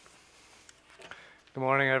Good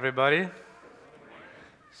morning, everybody.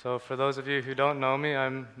 So for those of you who don't know me,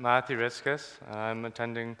 I'm Matthew Riskus. I'm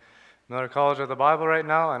attending Miller College of the Bible right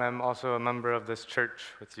now, and I'm also a member of this church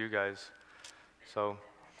with you guys. So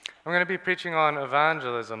I'm going to be preaching on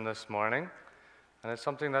evangelism this morning, and it's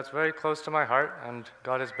something that's very close to my heart, and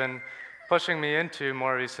God has been pushing me into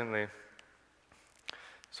more recently.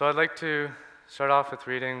 So I'd like to start off with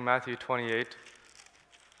reading Matthew 28,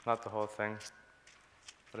 not the whole thing,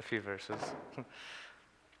 but a few verses.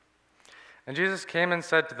 And Jesus came and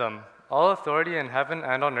said to them, "All authority in heaven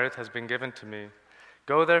and on earth has been given to me.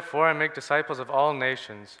 Go therefore and make disciples of all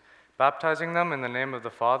nations, baptizing them in the name of the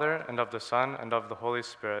Father and of the Son and of the Holy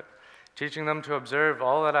Spirit, teaching them to observe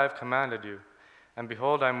all that I have commanded you. And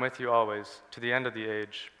behold, I am with you always, to the end of the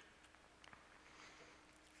age."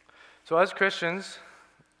 So as Christians,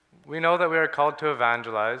 we know that we are called to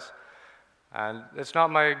evangelize, and it's not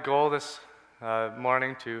my goal this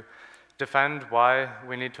morning to defend why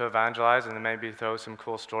we need to evangelize and then maybe throw some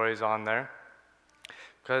cool stories on there.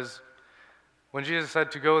 Because when Jesus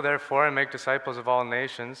said to go therefore and make disciples of all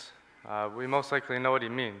nations, we most likely know what he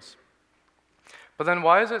means. But then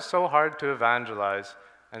why is it so hard to evangelize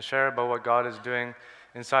and share about what God is doing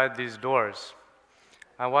inside these doors?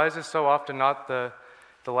 And why is this so often not the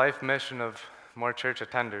life mission of more church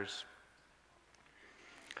attenders?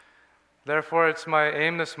 Therefore, it's my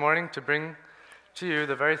aim this morning to bring to you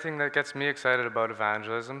the very thing that gets me excited about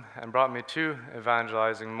evangelism and brought me to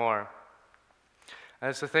evangelizing more. And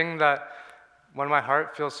it's the thing that when my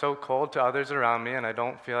heart feels so cold to others around me and I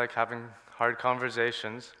don't feel like having hard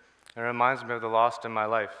conversations, it reminds me of the lost in my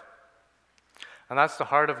life. And that's the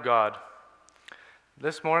heart of God.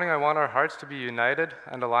 This morning I want our hearts to be united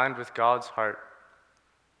and aligned with God's heart.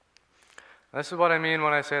 And this is what I mean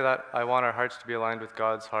when I say that I want our hearts to be aligned with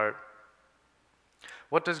God's heart.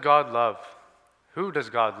 What does God love? Who does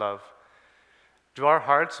God love? Do our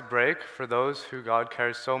hearts break for those who God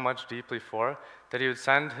cares so much deeply for that he would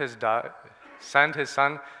send his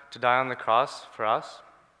son to die on the cross for us?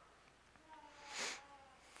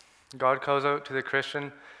 God calls out to the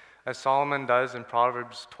Christian as Solomon does in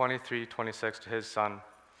Proverbs 23:26 to his son,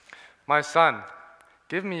 "My son,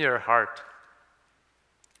 give me your heart."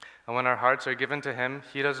 And when our hearts are given to him,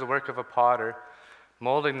 he does the work of a potter,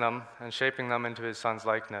 molding them and shaping them into his son's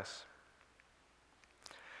likeness.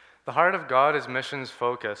 The heart of God is missions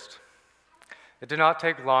focused. It did not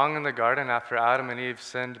take long in the garden after Adam and Eve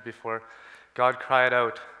sinned before God cried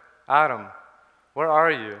out, "Adam, where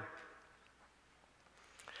are you?"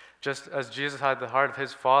 Just as Jesus had the heart of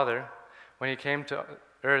his Father when he came to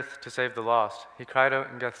earth to save the lost, he cried out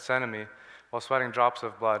in Gethsemane while sweating drops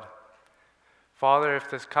of blood, "Father, if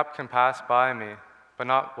this cup can pass by me, but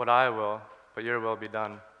not what I will, but your will be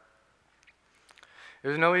done." It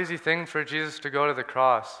was no easy thing for Jesus to go to the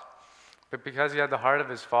cross, but because he had the heart of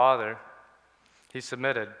his Father, he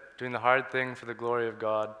submitted, doing the hard thing for the glory of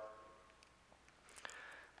God.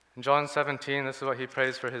 In John 17, this is what he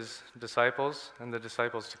prays for his disciples and the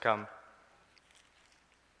disciples to come.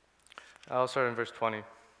 I'll start in verse 20.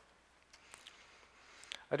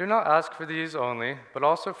 "I do not ask for these only, but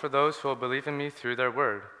also for those who will believe in me through their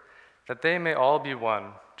word, that they may all be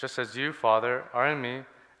one, just as you, Father, are in me,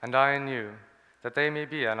 and I in you, that they may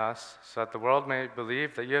be in us, so that the world may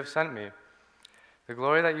believe that you have sent me. The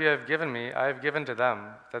glory that you have given me, I have given to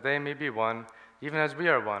them, that they may be one, even as we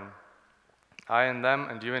are one. I in them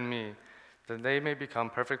and you in me, that they may become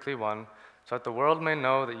perfectly one, so that the world may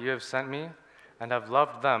know that you have sent me and have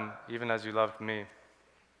loved them even as you loved me."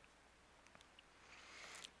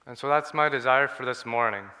 And so that's my desire for this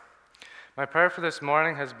morning. My prayer for this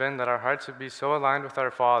morning has been that our hearts would be so aligned with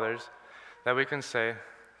our Father's that we can say,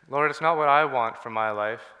 "Lord, it's not what I want for my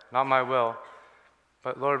life, not my will,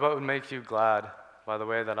 but Lord, what would make you glad by the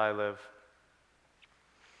way that I live?"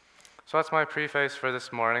 So that's my preface for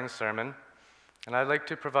this morning's sermon, and I'd like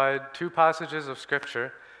to provide two passages of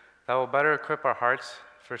Scripture that will better equip our hearts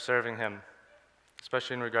for serving Him,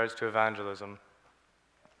 especially in regards to evangelism.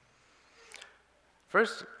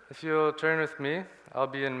 First, if you'll turn with me, I'll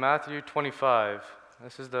be in Matthew 25.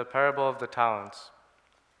 This is the parable of the talents.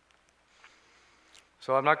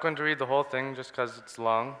 So I'm not going to read the whole thing just because it's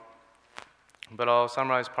long, but I'll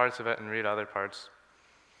summarize parts of it and read other parts.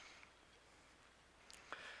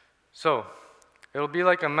 "So, it will be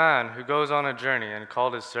like a man who goes on a journey and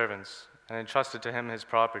called his servants and entrusted to him his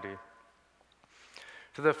property.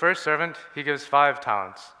 To the first servant he gives 5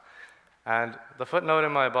 talents. And the footnote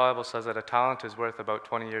in my Bible says that a talent is worth about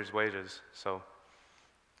 20 years' wages. So,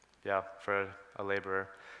 yeah, for a laborer.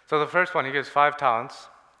 So the first one, he gives 5 talents.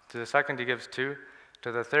 To the second, he gives 2.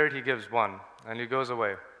 To the third, he gives 1, and he goes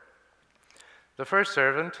away. The first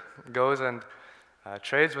servant goes and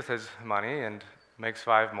trades with his money and makes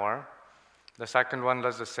 5 more. The second one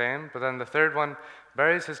does the same, but then the third one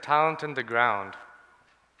buries his talent in the ground.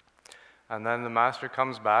 And then the master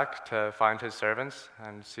comes back to find his servants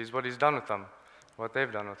and sees what he's done with them, what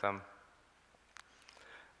they've done with them.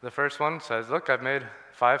 The first one says, "Look, I've made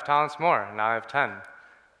 5 talents more, now I have 10.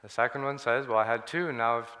 The second one says, "Well, I had 2,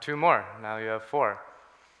 now I have 2 more, now you have 4.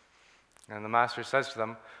 And the master says to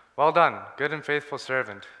them, "Well done, good and faithful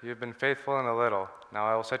servant. You have been faithful in a little. Now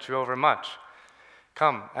I will set you over much.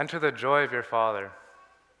 Come, enter the joy of your Father."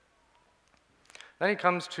 Then he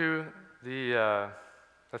comes to the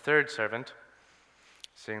third servant,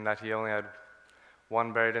 seeing that he only had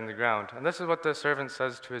 1 buried in the ground. And this is what the servant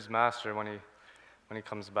says to his master when he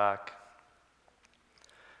comes back.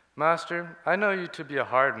 "Master, I know you to be a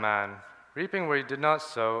hard man, reaping where you did not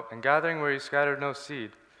sow, and gathering where you scattered no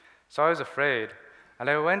seed. So I was afraid, and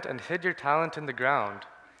I went and hid your talent in the ground.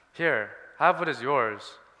 Here, have what is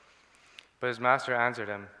yours." But his master answered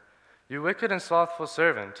him, "You wicked and slothful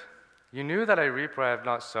servant, you knew that I reap where I have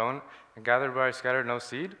not sown, and gathered where I scattered no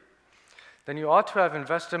seed? Then you ought to have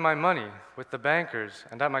invested my money with the bankers,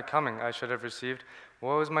 and at my coming I should have received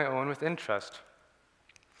what was my own with interest.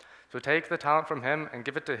 So take the talent from him and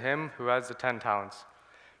give it to him who has the 10 talents.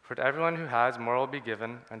 For to everyone who has, more will be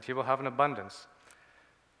given, and he will have an abundance.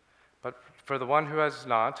 But for the one who has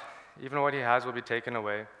not, even what he has will be taken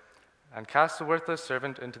away. And cast the worthless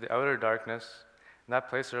servant into the outer darkness. In that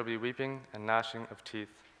place there will be weeping and gnashing of teeth."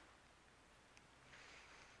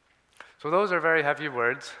 So those are very heavy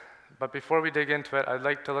words, but before we dig into it, I'd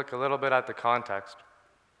like to look a little bit at the context.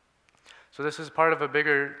 So this is part of a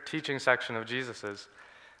bigger teaching section of Jesus's.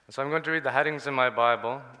 And so I'm going to read the headings in my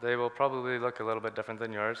Bible. They will probably look a little bit different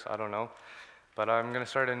than yours, I don't know. But I'm going to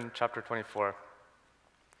start in chapter 24.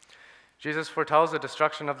 Jesus foretells the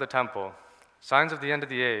destruction of the temple, signs of the end of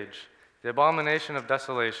the age, the abomination of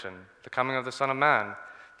desolation, the coming of the Son of Man,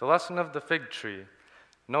 the lesson of the fig tree.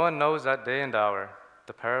 No one knows that day and hour,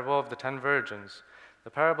 the parable of the 10 virgins,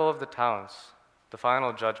 the parable of the talents, the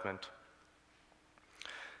final judgment.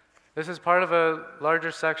 This is part of a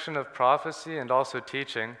larger section of prophecy and also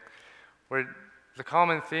teaching, where the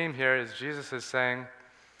common theme here is Jesus is saying,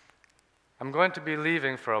 "I'm going to be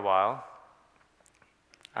leaving for a while,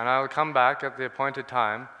 and I'll come back at the appointed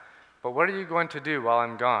time, but what are you going to do while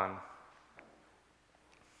I'm gone?"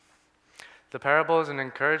 The parable is an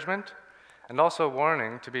encouragement and also a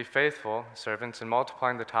warning to be faithful servants in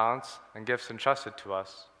multiplying the talents and gifts entrusted to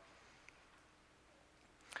us.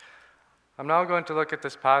 I'm now going to look at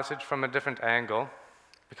this passage from a different angle,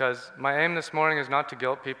 because my aim this morning is not to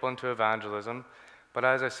guilt people into evangelism, but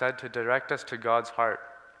as I said, to direct us to God's heart.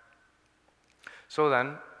 So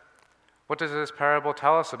then, what does this parable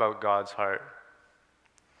tell us about God's heart?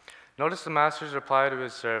 Notice the master's reply to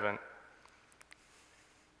his servant.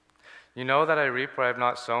 "You know that I reap where I have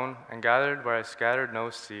not sown, and gathered where I scattered no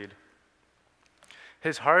seed."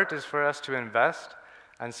 His heart is for us to invest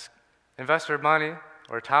our money,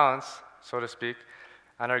 or talents, so to speak,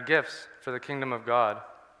 and our gifts for the kingdom of God.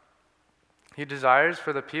 He desires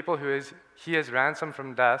for the people he has ransomed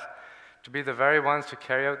from death to be the very ones to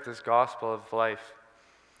carry out this gospel of life.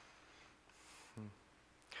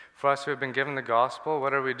 For us who have been given the gospel,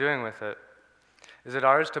 what are we doing with it? Is it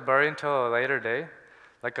ours to bury until a later day,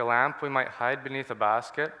 like a lamp we might hide beneath a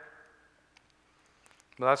basket?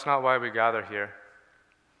 But that's not why we gather here.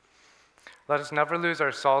 Let us never lose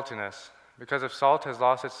our saltiness, because if salt has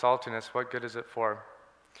lost its saltiness, what good is it for?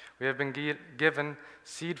 We have been given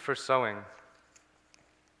seed for sowing.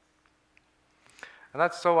 And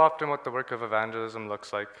that's so often what the work of evangelism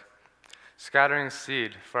looks like, scattering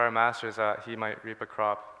seed for our master that he might reap a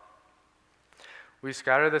crop. We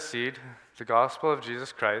scatter the seed, the gospel of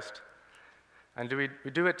Jesus Christ, and we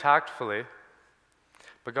do it tactfully,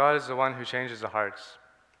 but God is the one who changes the hearts.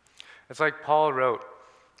 It's like Paul wrote,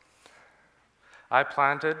 "I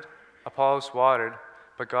planted, Apollos watered,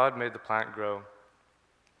 but God made the plant grow."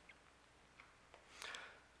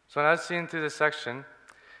 So as seen through this section,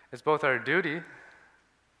 it's both our duty,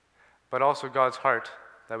 but also God's heart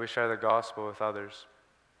that we share the gospel with others.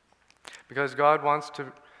 Because God wants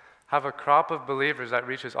to have a crop of believers that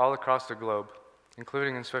reaches all across the globe,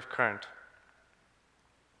 including in Swift Current.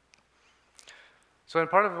 So in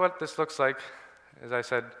part of what this looks like, as I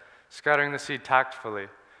said, scattering the seed tactfully.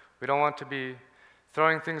 We don't want to be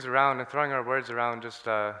throwing things around and throwing our words around just,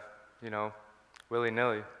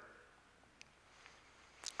 willy-nilly.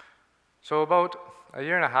 So about a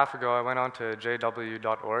year and a half ago, I went on to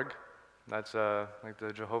jw.org. That's like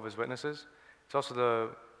the Jehovah's Witnesses. It's also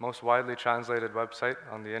the most widely translated website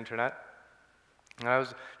on the internet. And I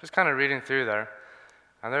was just kind of reading through there.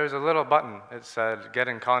 and there was a little button. It said, "Get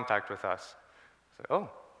in contact with us." I said, "Oh,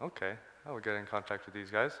 okay, I will get in contact with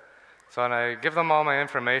these guys." So and I give them all my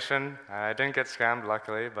information. I didn't get scammed,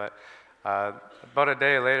 luckily, but about a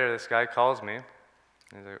day later, this guy calls me.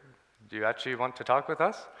 He's like, "Do you actually want to talk with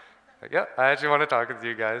us?" Like, "Yeah, I actually want to talk with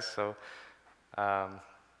you guys." So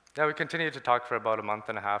yeah, we continued to talk for about a month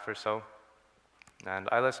and a half or so. And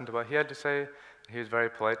I listened to what he had to say. He was very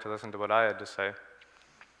polite to listen to what I had to say.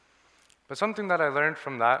 But something that I learned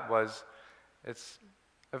from that was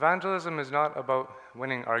evangelism is not about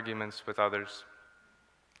winning arguments with others,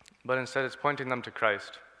 but instead it's pointing them to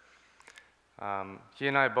Christ. He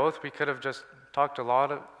and I both, we could have just talked a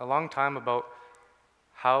long time about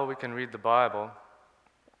how we can read the Bible,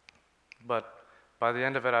 but by the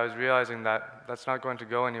end of it, I was realizing that that's not going to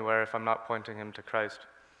go anywhere if I'm not pointing him to Christ.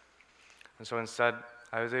 And so instead,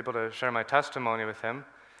 I was able to share my testimony with him,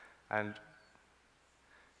 and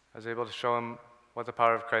I was able to show him what the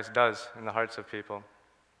power of Christ does in the hearts of people.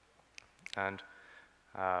 And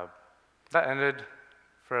that ended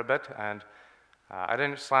for a bit, and I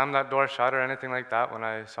didn't slam that door shut or anything like that when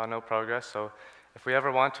I saw no progress. So if we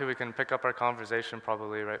ever want to, we can pick up our conversation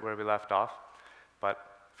probably right where we left off. But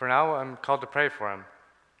for now, I'm called to pray for him.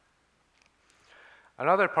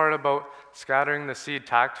 Another part about scattering the seed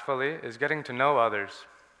tactfully is getting to know others.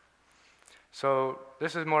 So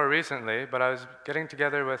this is more recently, but I was getting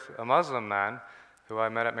together with a Muslim man who I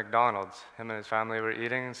met at McDonald's. Him and his family were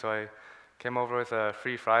eating, so I came over with a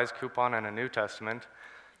free fries coupon and a New Testament.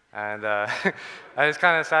 And I just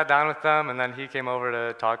kind of sat down with them, and then he came over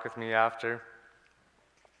to talk with me after.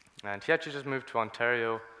 And he actually just moved to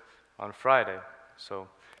Ontario on Friday, so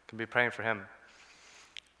can be praying for him.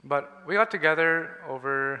 But we got together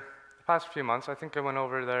over the past few months. I think I went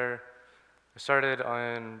over there, I started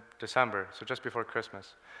in December, so just before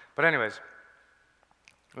Christmas. But anyways,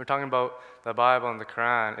 we're talking about the Bible and the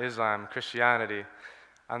Quran, Islam, Christianity.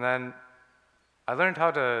 And then I learned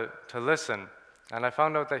how to listen. And I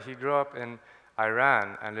found out that he grew up in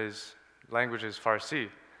Iran, and his language is Farsi.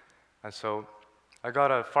 And so I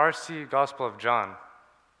got a Farsi Gospel of John,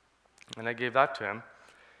 and I gave that to him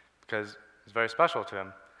because it's very special to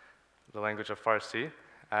him, the language of Farsi.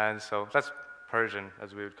 And so that's Persian,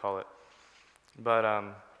 as we would call it. But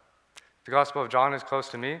the Gospel of John is close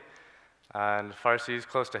to me, and Farsi is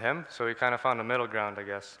close to him, so we kind of found a middle ground, I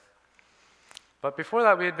guess. But before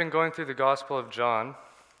that, we had been going through the Gospel of John,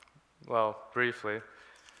 well, briefly,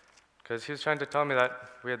 because he was trying to tell me that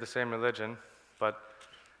we had the same religion, but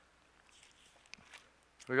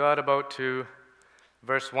we got about to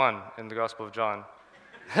verse 1 in the Gospel of John.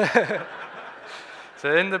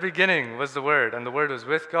 So in the beginning was the Word, and the Word was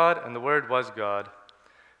with God, and the Word was God.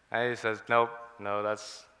 And he says, no,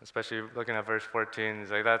 that's, especially looking at verse 14, he's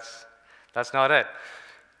like, that's not it.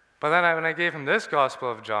 But then when I gave him this Gospel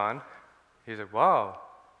of John, he's like, wow,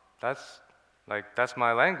 that's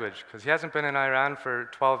my language, because he hasn't been in Iran for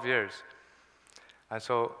 12 years. And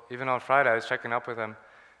so even on Friday, I was checking up with him,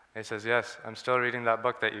 and he says, yes, I'm still reading that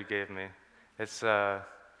book that you gave me. It's, I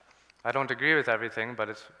don't agree with everything, but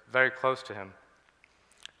it's very close to him.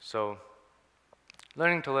 So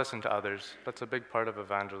learning to listen to others, that's a big part of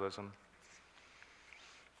evangelism.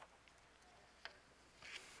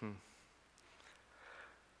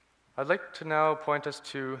 I'd like to now point us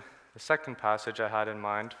to the second passage I had in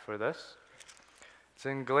mind for this. It's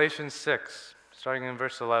in Galatians 6, starting in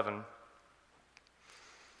verse 11.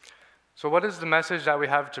 So what is the message that we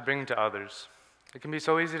have to bring to others? It can be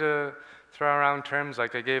so easy to throw around terms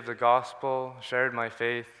like I gave the gospel, shared my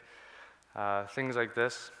faith, things like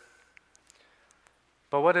this.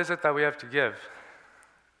 But what is it that we have to give?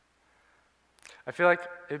 I feel like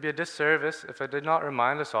it'd be a disservice if I did not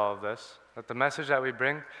remind us all of this, that the message that we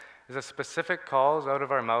bring is a specific calls out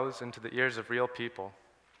of our mouths into the ears of real people.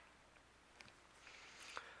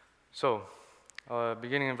 So,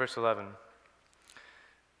 beginning in verse 11.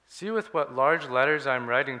 See with what large letters I am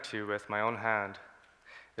writing to you with my own hand.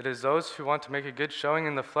 It is those who want to make a good showing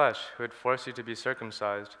in the flesh who would force you to be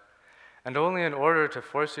circumcised, and only in order to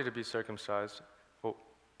force you to be circumcised,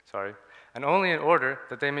 and only in order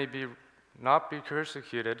that they may not be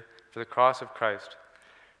persecuted for the cross of Christ.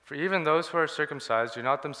 For even those who are circumcised do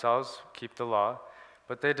not themselves keep the law,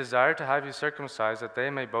 but they desire to have you circumcised that they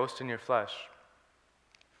may boast in your flesh.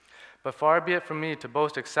 But far be it from me to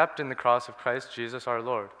boast except in the cross of Christ Jesus our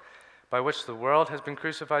Lord, by which the world has been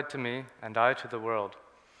crucified to me, and I to the world.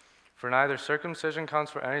 For neither circumcision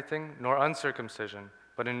counts for anything, nor uncircumcision,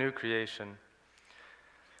 but a new creation.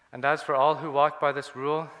 And as for all who walk by this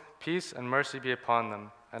rule, peace and mercy be upon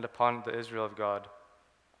them, and upon the Israel of God.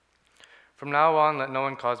 From now on, let no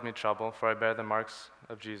one cause me trouble, for I bear the marks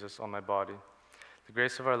of Jesus on my body. The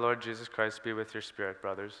grace of our Lord Jesus Christ be with your spirit,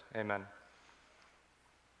 brothers. Amen.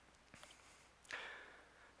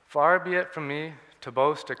 Far be it from me to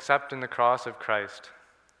boast except in the cross of Christ.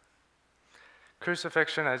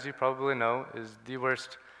 Crucifixion, as you probably know, is the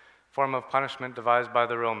worst form of punishment devised by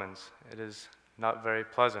the Romans. It is not very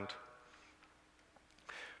pleasant.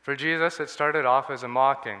 For Jesus, it started off as a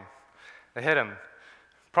mocking. They hit him.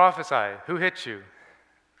 Prophesy, who hit you?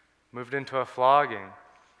 Moved into a flogging.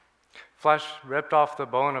 Flesh ripped off the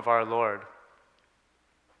bone of our Lord.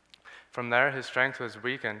 From there, his strength was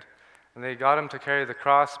weakened, and they got him to carry the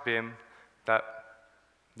crossbeam, that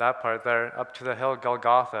part there, up to the hill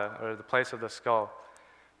Golgotha, or the place of the skull.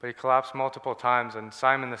 But he collapsed multiple times, and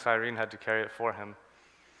Simon the Cyrene had to carry it for him.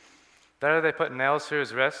 There they put nails through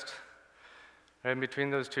his wrist, right in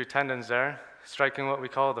between those two tendons there, striking what we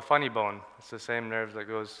call the funny bone. It's the same nerve that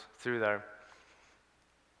goes through there.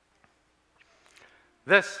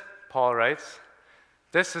 This, Paul writes,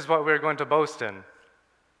 this is what we're going to boast in.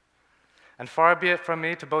 And far be it from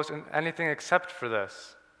me to boast in anything except for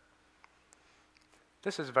this.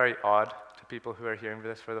 This is very odd to people who are hearing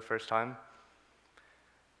this for the first time.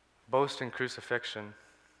 Boast in crucifixion.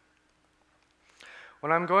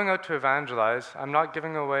 When I'm going out to evangelize, I'm not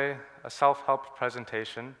giving away a self-help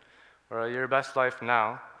presentation or a your best life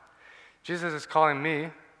now. Jesus is calling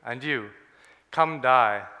me and you, come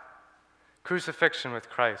die. Crucifixion with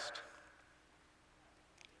Christ.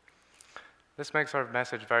 This makes our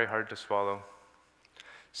message very hard to swallow.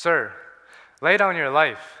 Sir, lay down your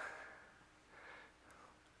life.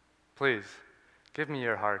 Please, give me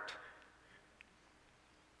your heart.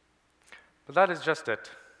 But that is just it.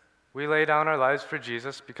 We lay down our lives for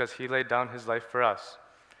Jesus because he laid down his life for us.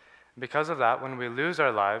 Because of that, when we lose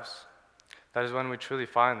our lives, that is when we truly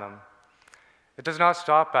find them. It does not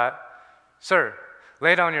stop at, sir,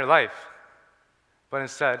 lay down your life. But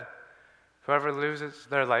instead, whoever loses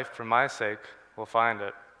their life for my sake will find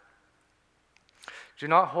it. Do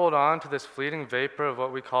not hold on to this fleeting vapor of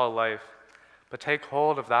what we call life, but take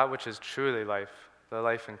hold of that which is truly life, the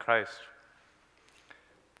life in Christ.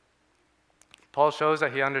 Paul shows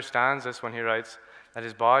that he understands this when he writes that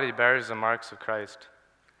his body bears the marks of Christ.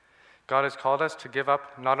 God has called us to give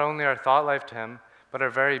up not only our thought life to him, but our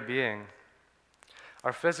very being.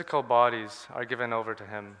 Our physical bodies are given over to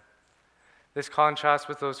him. This contrasts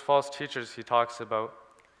with those false teachers he talks about,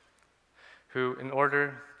 who, in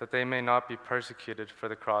order that they may not be persecuted for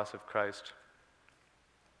the cross of Christ,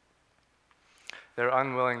 they're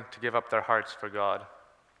unwilling to give up their hearts for God.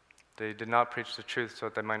 They did not preach the truth so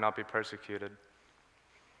that they might not be persecuted.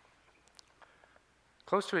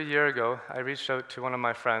 Close to a year ago, I reached out to one of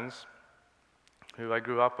my friends who I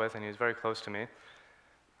grew up with, and he was very close to me,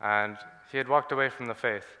 and he had walked away from the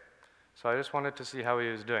faith. So I just wanted to see how he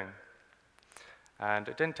was doing. And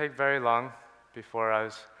it didn't take very long before I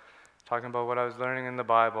was talking about what I was learning in the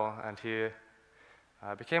Bible, and he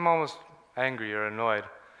became almost angry or annoyed,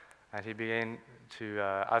 and he began to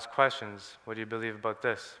ask questions. What do you believe about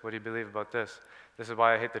this? What do you believe about this? This is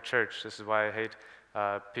why I hate the church. This is why I hate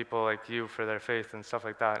people like you for their faith and stuff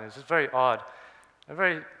like that. And it's just very odd and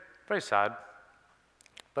very, very sad.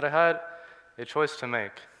 But I had a choice to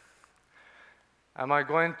make. Am I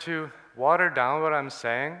going to water down what I'm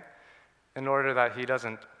saying in order that he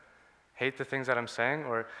doesn't hate the things that I'm saying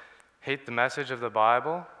or hate the message of the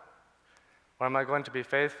Bible? Or am I going to be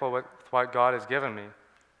faithful with what God has given me?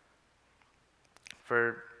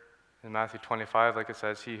 For in Matthew 25, like it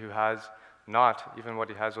says, he who has not, even what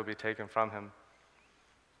he has will be taken from him.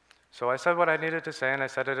 So I said what I needed to say, and I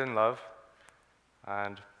said it in love.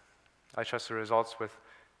 And I trust the results with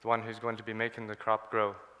the one who's going to be making the crop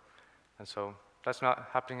grow. And so that's not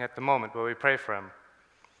happening at the moment, but we pray for him.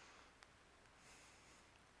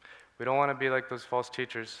 We don't want to be like those false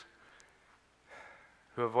teachers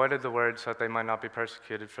who avoided the word so that they might not be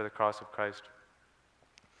persecuted for the cross of Christ.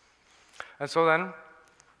 And so then,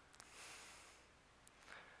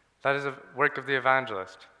 that is a work of the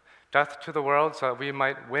evangelist. Death to the world so that we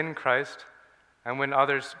might win Christ and win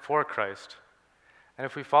others for Christ. And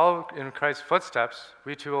if we follow in Christ's footsteps,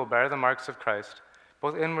 we too will bear the marks of Christ,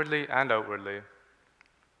 both inwardly and outwardly.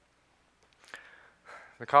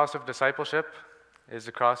 The cost of discipleship is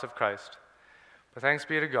the cross of Christ. But thanks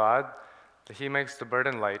be to God that he makes the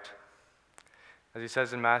burden light. As he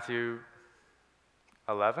says in Matthew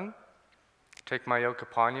 11, take my yoke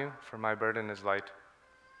upon you, for my burden is light.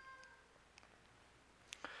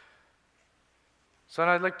 So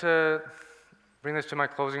I'd like to bring this to my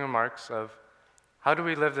closing remarks of how do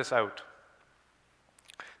we live this out?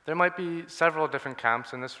 There might be several different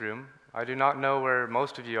camps in this room. I do not know where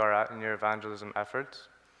most of you are at in your evangelism efforts.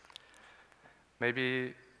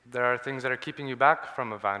 Maybe there are things that are keeping you back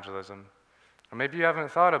from evangelism. Or maybe you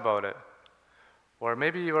haven't thought about it. Or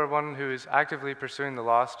maybe you are one who is actively pursuing the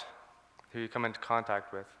lost who you come into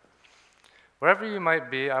contact with. Wherever you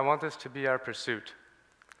might be, I want this to be our pursuit,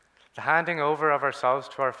 the handing over of ourselves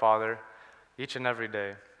to our Father each and every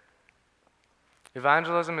day.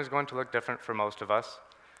 Evangelism is going to look different for most of us.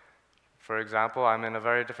 For example, I'm in a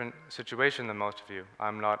very different situation than most of you.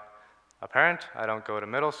 I'm not a parent, I don't go to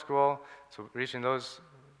middle school, so reaching those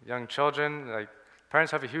young children,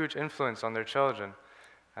 parents have a huge influence on their children,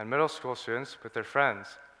 and middle school students with their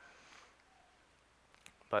friends.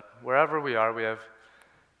 But wherever we are, we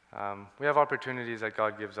have opportunities that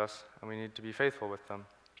God gives us, and we need to be faithful with them.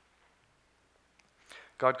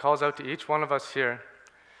 God calls out to each one of us here,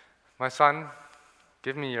 "My son,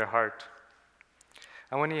 give me your heart."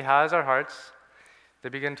 And when he has our hearts, they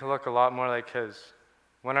begin to look a lot more like his.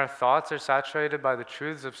 When our thoughts are saturated by the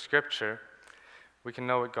truths of Scripture, we can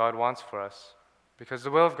know what God wants for us, because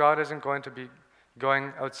the will of God isn't going to be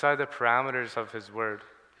going outside the parameters of his word.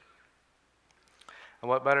 And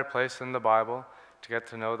what better place than the Bible to get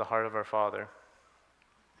to know the heart of our Father?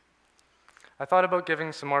 I thought about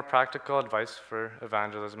giving some more practical advice for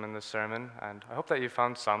evangelism in this sermon, and I hope that you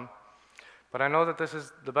found some. But I know that this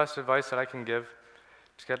is the best advice that I can give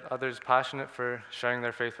to get others passionate for sharing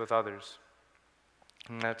their faith with others.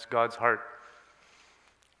 And that's God's heart.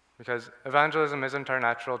 Because evangelism isn't our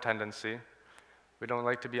natural tendency. We don't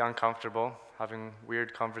like to be uncomfortable, having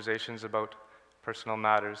weird conversations about personal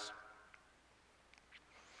matters.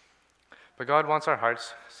 But God wants our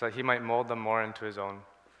hearts so that he might mold them more into his own.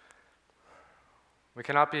 We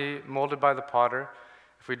cannot be molded by the potter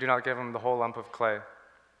if we do not give him the whole lump of clay.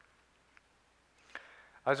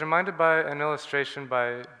 I was reminded by an illustration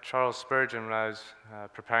by Charles Spurgeon when I was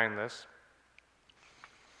preparing this.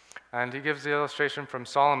 And he gives the illustration from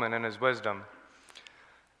Solomon in his wisdom.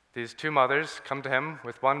 These two mothers come to him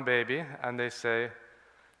with one baby, and they say,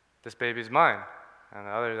 "This baby's mine." And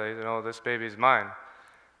the other, they say, "No, this baby's mine."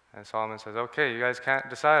 And Solomon says, "Okay, you guys can't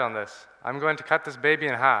decide on this. I'm going to cut this baby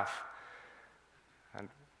in half." And,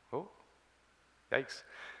 oh, yikes.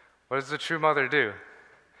 What does the true mother do?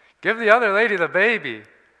 Give the other lady the baby.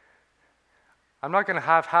 I'm not going to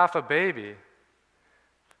have half a baby.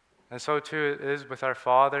 And so too it is with our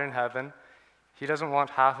Father in heaven. He doesn't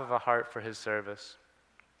want half of a heart for his service.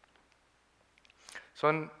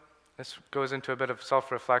 So this goes into a bit of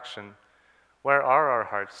self-reflection. Where are our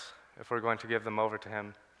hearts if we're going to give them over to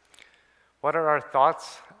him? What are our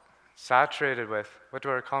thoughts saturated with? What do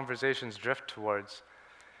our conversations drift towards?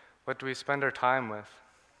 What do we spend our time with?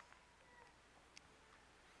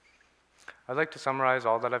 I'd like to summarize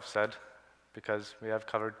all that I've said, because we have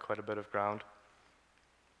covered quite a bit of ground.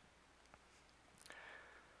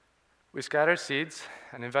 We scatter seeds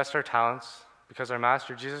and invest our talents because our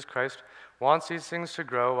Master Jesus Christ wants these things to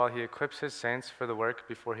grow while he equips his saints for the work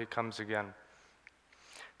before he comes again.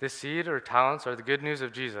 This seed or talents are the good news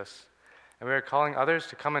of Jesus, and we are calling others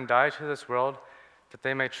to come and die to this world that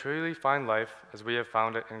they may truly find life as we have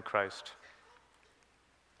found it in Christ.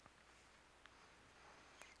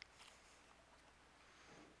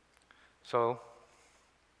 So,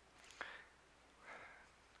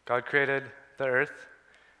 God created the earth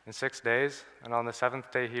in 6 days, and on the seventh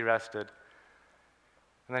day he rested.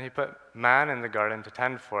 And then he put man in the garden to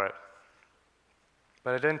tend for it.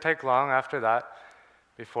 But it didn't take long after that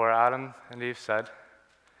before Adam and Eve said,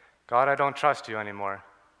 "God, I don't trust you anymore.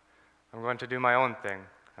 I'm going to do my own thing."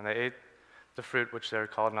 And they ate the fruit which they were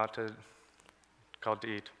called to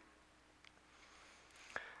eat.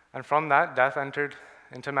 And from that, death entered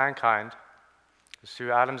into mankind.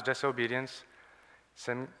 Through Adam's disobedience,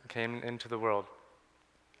 sin came into the world.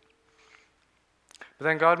 But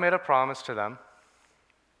then God made a promise to them.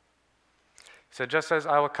 He said, "Just as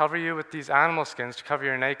I will cover you with these animal skins to cover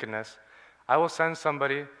your nakedness, I will send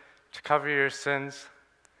somebody to cover your sins."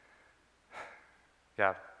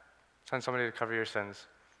 Send somebody to cover your sins.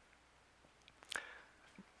 A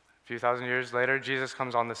few thousand years later, Jesus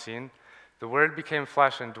comes on the scene. The Word became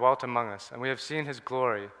flesh and dwelt among us, and we have seen his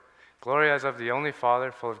glory as of the only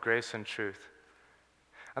Father, full of grace and truth.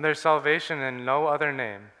 And there is salvation in no other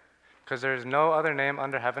name, because there is no other name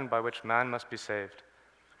under heaven by which man must be saved.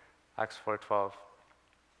 Acts 4:12.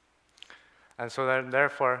 And so that,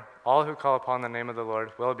 therefore, all who call upon the name of the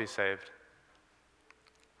Lord will be saved.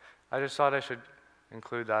 I just thought I should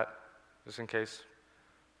include that, just in case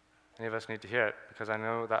any of us need to hear it, because I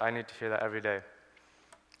know that I need to hear that every day.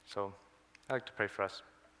 So I'd like to pray for us.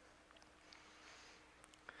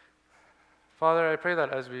 Father, I pray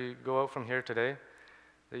that as we go out from here today,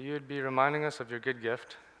 that you would be reminding us of your good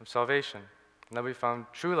gift of salvation, and that we found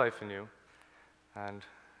true life in you, and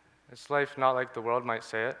It's life not like the world might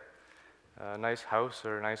say it, a nice house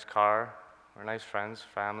or a nice car or nice friends,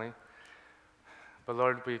 family. But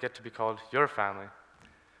Lord, we get to be called your family.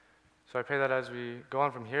 So I pray that as we go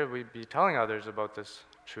on from here, we be telling others about this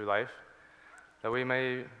true life, that we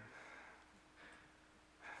might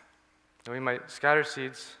scatter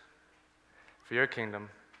seeds for your kingdom,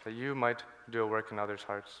 that you might do a work in others'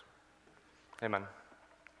 hearts. Amen.